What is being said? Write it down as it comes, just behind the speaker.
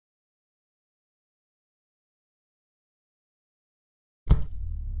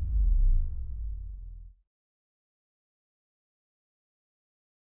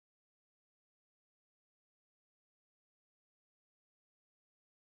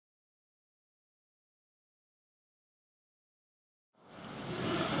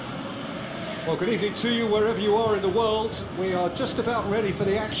Well, good evening to you wherever you are in the world. We are just about ready for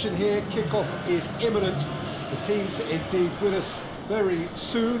the action here. Kickoff is imminent. The teams indeed with us very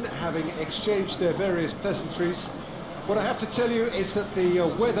soon, having exchanged their various pleasantries. What I have to tell you is that the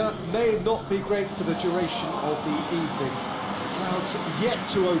weather may not be great for the duration of the evening. Clouds yet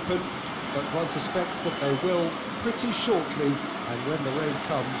to open, but one suspects that they will pretty shortly, and when the rain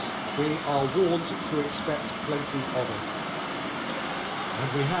comes, we are warned to expect plenty of it.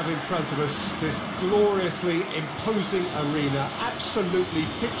 And we have in front of us this gloriously imposing arena, absolutely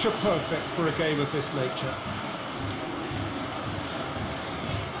picture perfect for a game of this nature.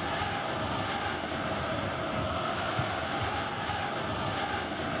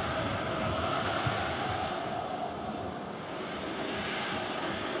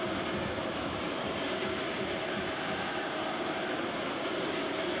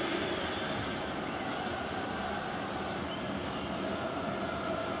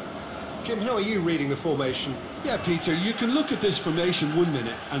 Jim, how are you reading the formation? Yeah, Peter, you can look at this formation 1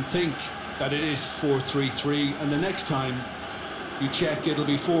 minute and think that it is 4-3-3, and the next time you check it'll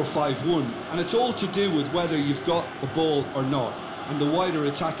be 4-5-1, and it's all to do with whether you've got the ball or not, and the wider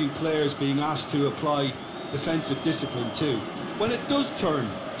attacking players being asked to apply defensive discipline too. When it does turn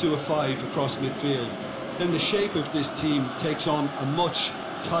to a 5 across midfield, then the shape of this team takes on a much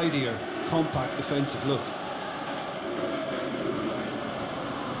tidier, compact defensive look.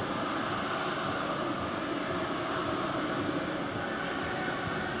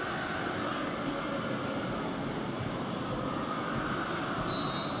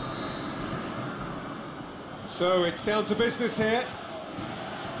 So it's down to business here.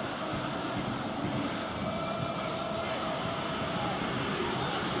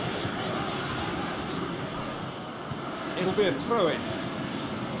 It'll be a throw-in.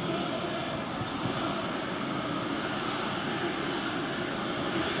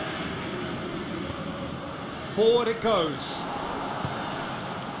 Forward it goes.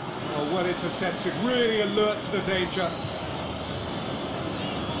 Oh, well intercepted, really alert to the danger.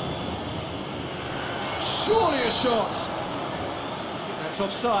 Surely a shot! I think that's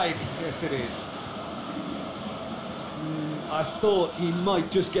offside. Yes, it is. I thought he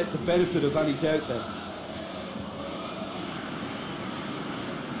might just get the benefit of any doubt then.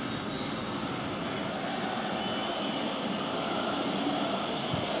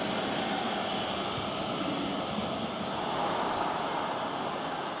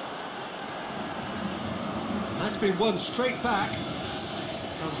 That's been won straight back.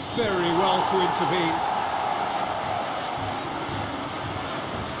 Done very well to intervene.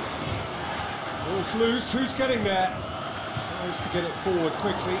 Ball's loose, who's getting there? Tries to get it forward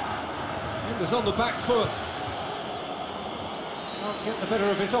quickly. Defender's on the back foot. Can't get the better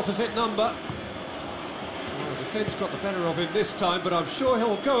of his opposite number. Well, the defence got the better of him this time, but I'm sure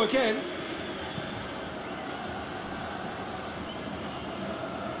he'll go again.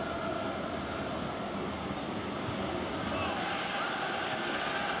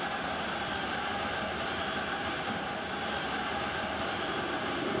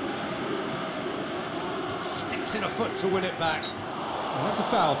 In a foot to win it back. Oh, that's a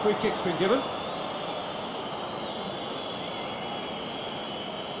foul. Free kick's been given.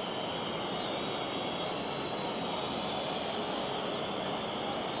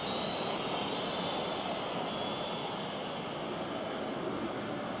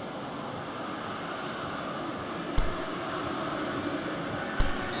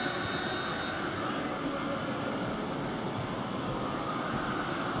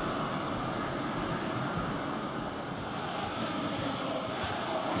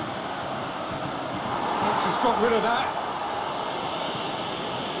 He's got rid of that.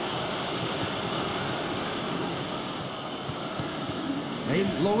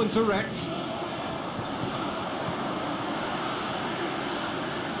 Aimed long and direct.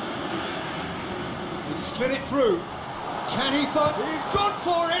 He slid it through. Can he find? He's gone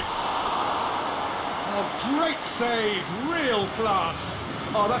for it! Oh, great save, real class.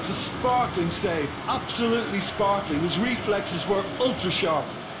 Oh, that's a sparkling save. Absolutely sparkling. His reflexes were ultra sharp.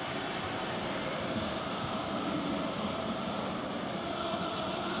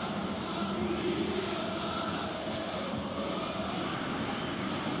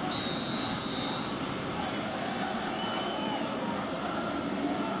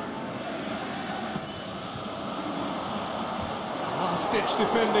 Last-ditch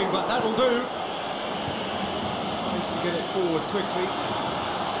defending, but that'll do. Tries to get it forward quickly.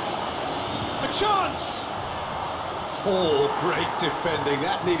 A chance! Oh, great defending.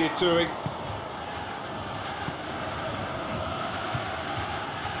 That needed doing.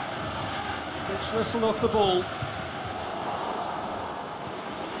 Gets wrestled off the ball.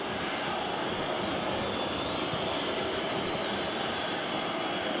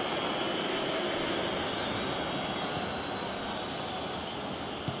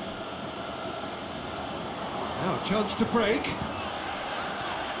 Now a chance to break.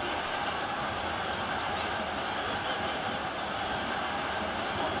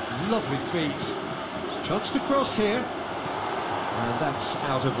 Lovely feet. Chance to cross here. And that's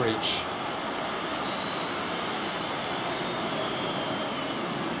out of reach.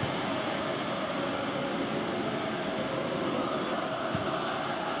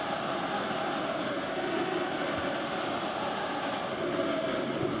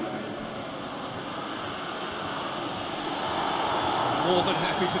 More than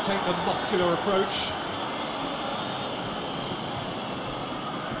happy to take the muscular approach.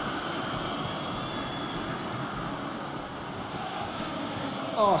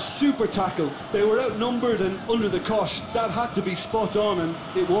 Oh, super tackle. They were outnumbered and under the cosh. That had to be spot on, and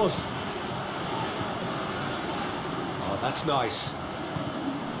it was. Oh, that's nice.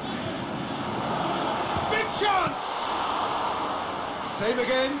 Big chance! Same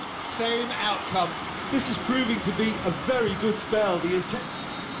again, same outcome. This is proving to be a very good spell. The intent.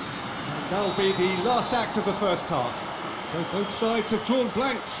 And that'll be the last act of the first half. So both sides have drawn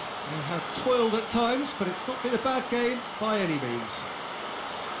blanks. They have toiled at times, but it's not been a bad game by any means.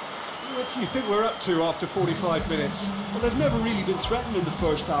 What do you think we're up to after 45 minutes? Well, they've never really been threatened in the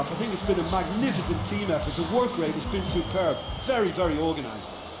first half. I think it's been a magnificent team effort. The work rate has been superb. Very, very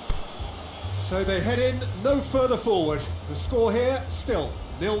organised. So they head in no further forward. The score here, still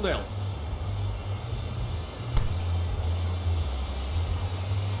 0-0.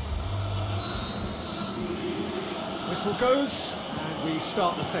 Whistle goes, and we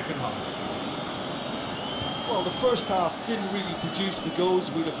start the second half. Well, the first half didn't really produce the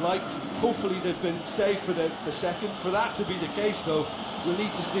goals we'd have liked. Hopefully they've been safe for the second. For that to be the case, though, we'll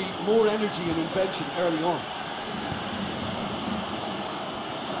need to see more energy and invention early on.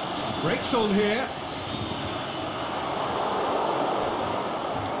 Breaks on here.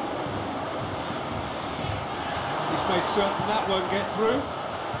 He's made certain that won't get through.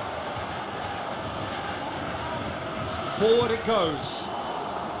 Forward it goes.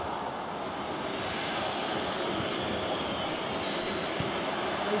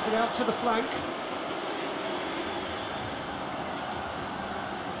 Plays it out to the flank.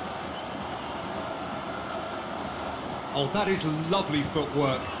 Oh, that is lovely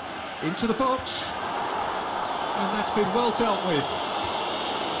footwork. Into the box. And that's been well dealt with.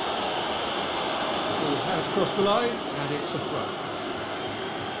 Ball has crossed the line, and it's a throw.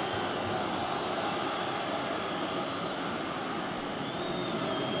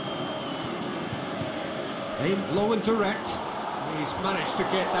 Aimed long and direct. He's managed to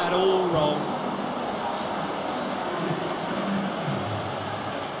get that all wrong.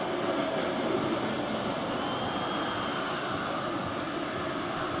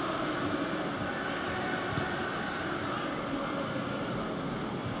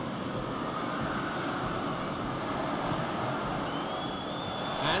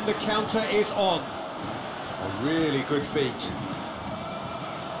 And the counter is on. A really good feat.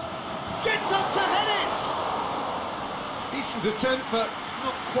 Gets up to head it! Decent attempt, but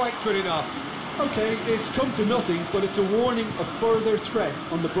not quite good enough. OK, it's come to nothing, but it's a warning of further threat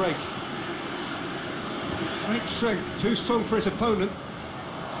on the break. Great strength, too strong for his opponent.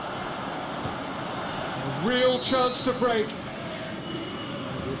 A real chance to break.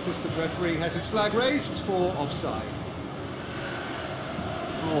 And the assistant referee has his flag raised for offside.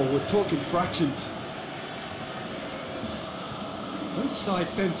 Oh, we're talking fractions. Both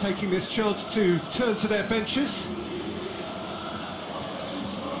sides then taking this chance to turn to their benches.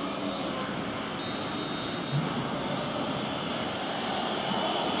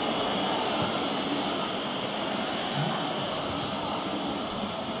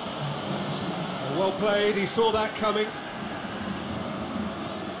 Well played, he saw that coming.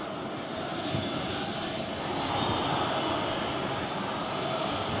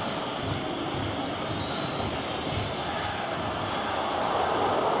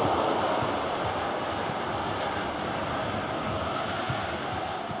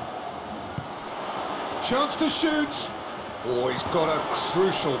 Chance to shoot. Oh, he's got a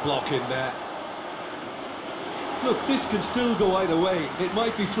crucial block in there. Look, this can still go either way. It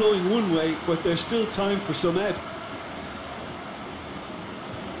might be flowing one way, but there's still time for some ebb.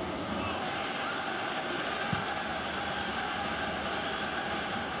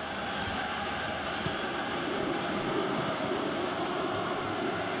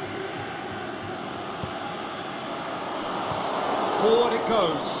 Forward it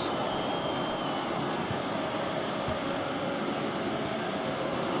goes.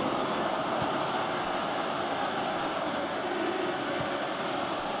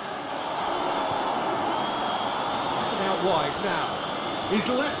 Wide now. He's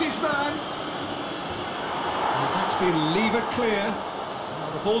left his man. been levered clear.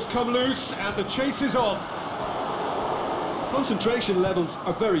 Now the ball's come loose and the chase is on. Concentration levels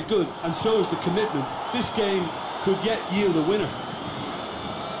are very good, and so is the commitment. This game could yet yield a winner.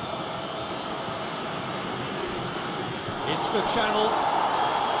 Into the channel.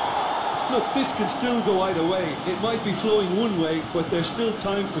 Look, this can still go either way. It might be flowing one way, but there's still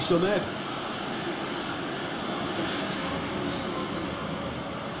time for some ebb.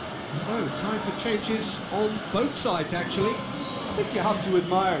 So, time for changes on both sides, actually. I think you have to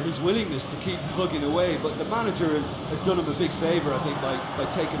admire his willingness to keep plugging away, but the manager has done him a big favour, I think, by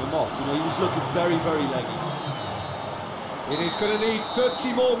taking him off. You know, he was looking very, very leggy. It is going to need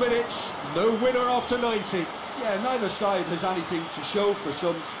 30 more minutes. No winner after 90. Yeah, neither side has anything to show for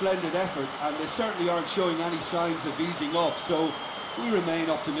some splendid effort, and they certainly aren't showing any signs of easing off, so we remain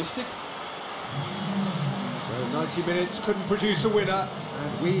optimistic. So 90 minutes couldn't produce a winner,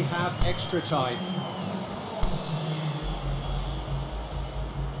 and we have extra time.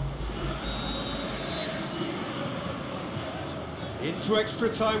 Into extra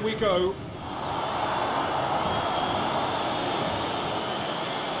time we go.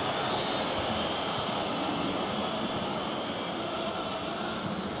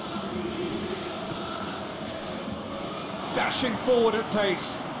 Dashing forward at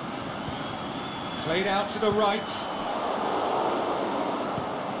pace. Played out to the right.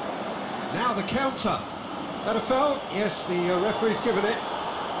 Now the counter. That a foul? Yes, the referee's given it.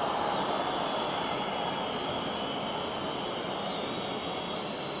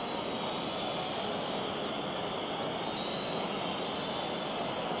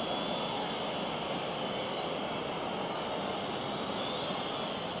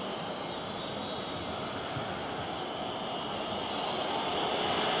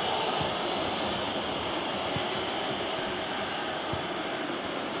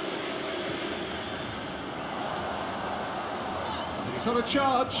 He's on a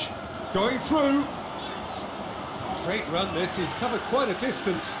charge, going through. Great run this, he's covered quite a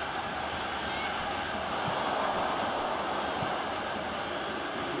distance.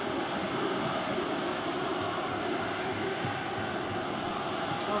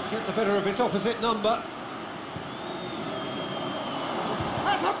 Can't get the better of his opposite number.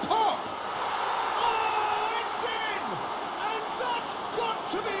 Has a pop! Oh, it's in! And that's got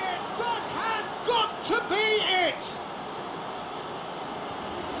to be it! That has got to be it!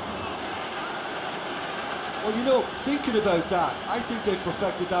 Well, you know, thinking about that, I think they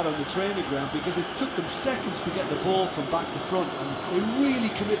perfected that on the training ground because it took them seconds to get the ball from back to front, and they really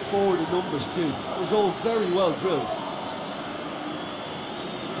commit forward in numbers too. That was all very well drilled.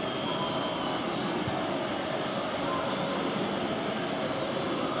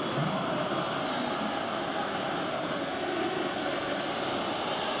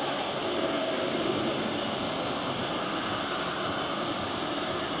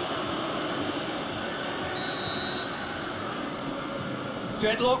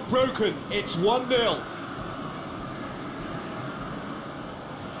 Deadlock broken, it's 1-0.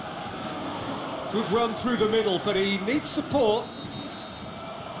 Good run through the middle, but he needs support.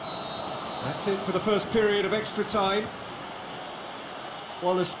 That's it for the first period of extra time.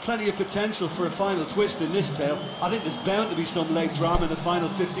 Well, there's plenty of potential for a final twist in this tale. I think there's bound to be some late drama in the final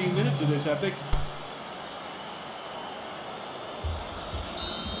 15 minutes of this epic.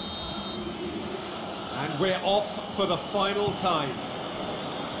 And we're off for the final time.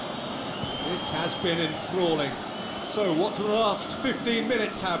 This has been enthralling. So what do the last 15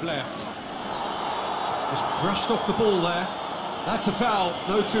 minutes have left? Just brushed off the ball there. That's a foul,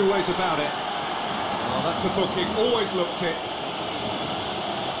 no two ways about it. Well, that's a booking, always looked it.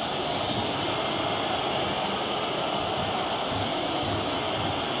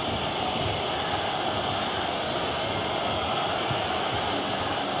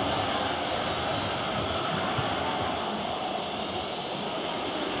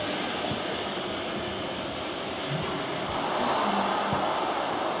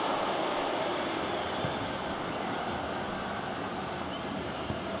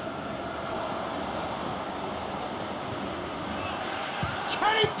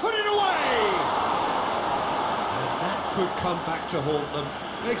 Can he put it away? And that could come back to haunt them.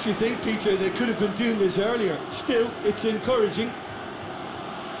 Makes you think, Peter, they could have been doing this earlier. Still, it's encouraging.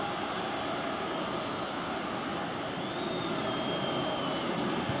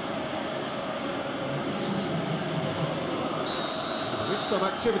 There is some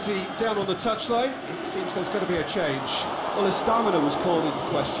activity down on the touchline. It seems there's going to be a change. Well, his stamina was called into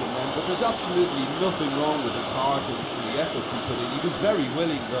question then, but there's absolutely nothing wrong with his heart and the efforts he put in. He was very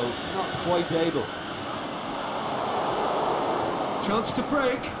willing, though, not quite able. Chance to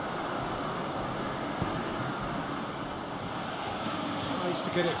break. Needs to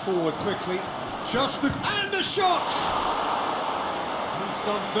get it forward quickly. And the shot! He's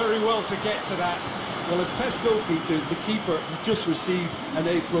done very well to get to that. Well, as tests go, Peter, the keeper has just received an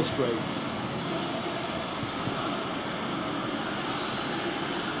A+ grade.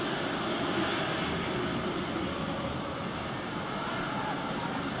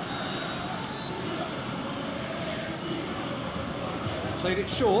 Played it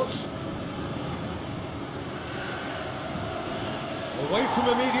short. Away from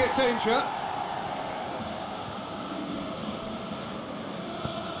immediate danger.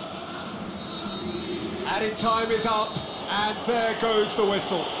 Added time is up, and there goes the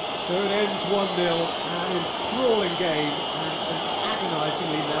whistle. So it ends 1-0, an enthralling game and an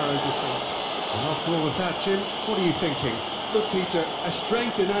agonisingly narrow defeat. And after all of that, Jim, what are you thinking? Look, Peter, a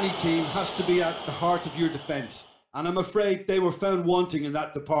strength in any team has to be at the heart of your defence. And I'm afraid they were found wanting in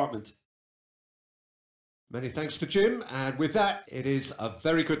that department. Many thanks to Jim, and with that, it is a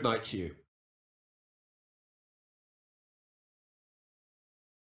very good night to you.